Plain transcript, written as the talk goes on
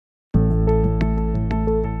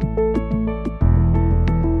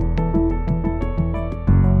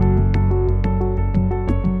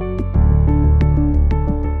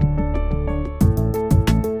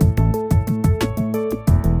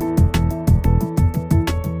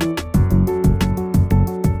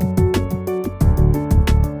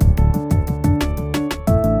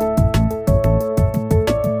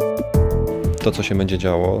To, co się będzie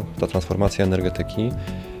działo, ta transformacja energetyki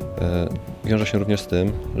wiąże się również z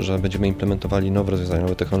tym, że będziemy implementowali nowe rozwiązania,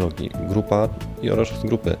 nowe technologie. Grupa i oraz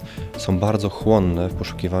grupy są bardzo chłonne w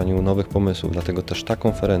poszukiwaniu nowych pomysłów, dlatego też ta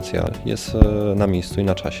konferencja jest na miejscu i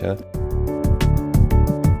na czasie.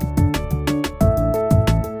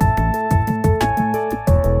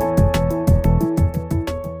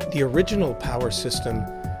 The original power system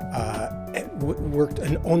worked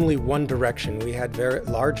in only one direction. We had very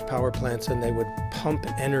large power plants and they would pump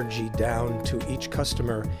energy down to each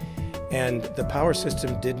customer, and the power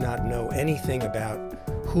system did not know anything about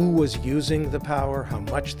who was using the power, how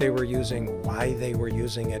much they were using, why they were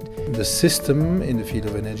using it. The system in the field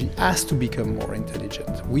of energy has to become more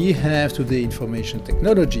intelligent. We have today information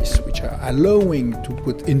technologies which are allowing to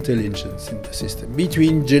put intelligence in the system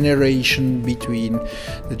between generation, between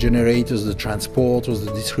the generators, the transporters,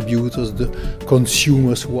 the distributors, the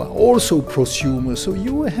consumers who are also prosumers. So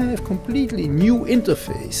you have completely new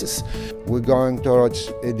interfaces. We're going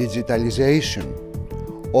towards a digitalization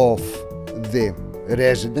of the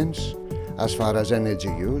residents as far as energy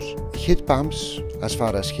use, heat pumps as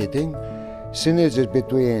far as heating, synergies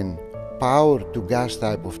between power to gas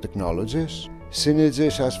type of technologies,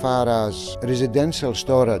 synergies as far as residential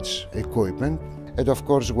storage equipment, and of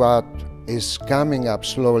course what is coming up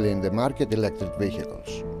slowly in the market, electric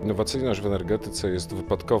vehicles. Innowacyjność w energetyce jest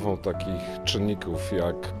wypadkową takich czynników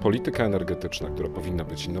jak polityka energetyczna, która powinna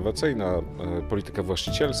być innowacyjna, polityka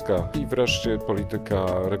właścicielska i wreszcie polityka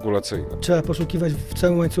regulacyjna. Trzeba poszukiwać w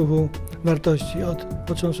całym łańcuchu wartości,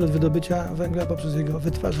 począwszy od wydobycia węgla poprzez jego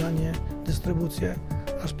wytwarzanie, dystrybucję,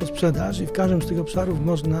 aż po sprzedaż, i w każdym z tych obszarów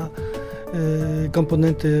można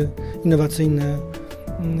komponenty innowacyjne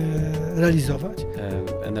realizować.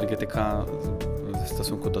 Energetyka w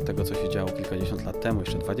stosunku do tego, co się działo kilkadziesiąt lat temu,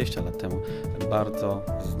 jeszcze 20 lat temu, bardzo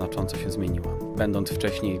znacząco się zmieniła. Będąc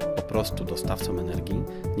wcześniej po prostu dostawcą energii,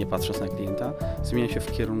 nie patrząc na klienta, zmienia się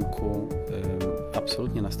w kierunku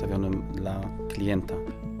absolutnie nastawionym dla klienta.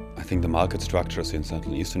 I think the market structures in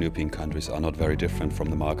Central and Eastern European countries are not very different from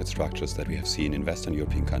the market structures that we have seen in Western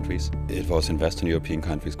European countries. It was in Western European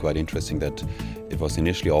countries quite interesting that it was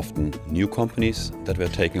initially often new companies that were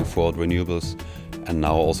taking forward renewables, and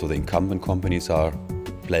now also the incumbent companies are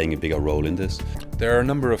playing a bigger role in this. There are a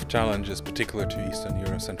number of challenges particular to Eastern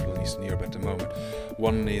Europe, Central and Eastern Europe at the moment.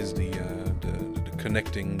 One is the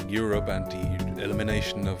connecting Europe and the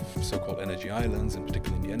elimination of so-called energy islands, and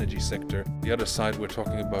particularly in the energy sector. The other side, we're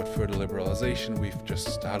talking about further liberalization. We've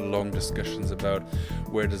just had long discussions about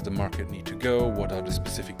where does the market need to go, what are the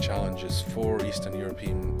specific challenges for Eastern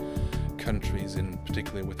European countries, in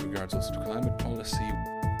particular with regards also to climate policy.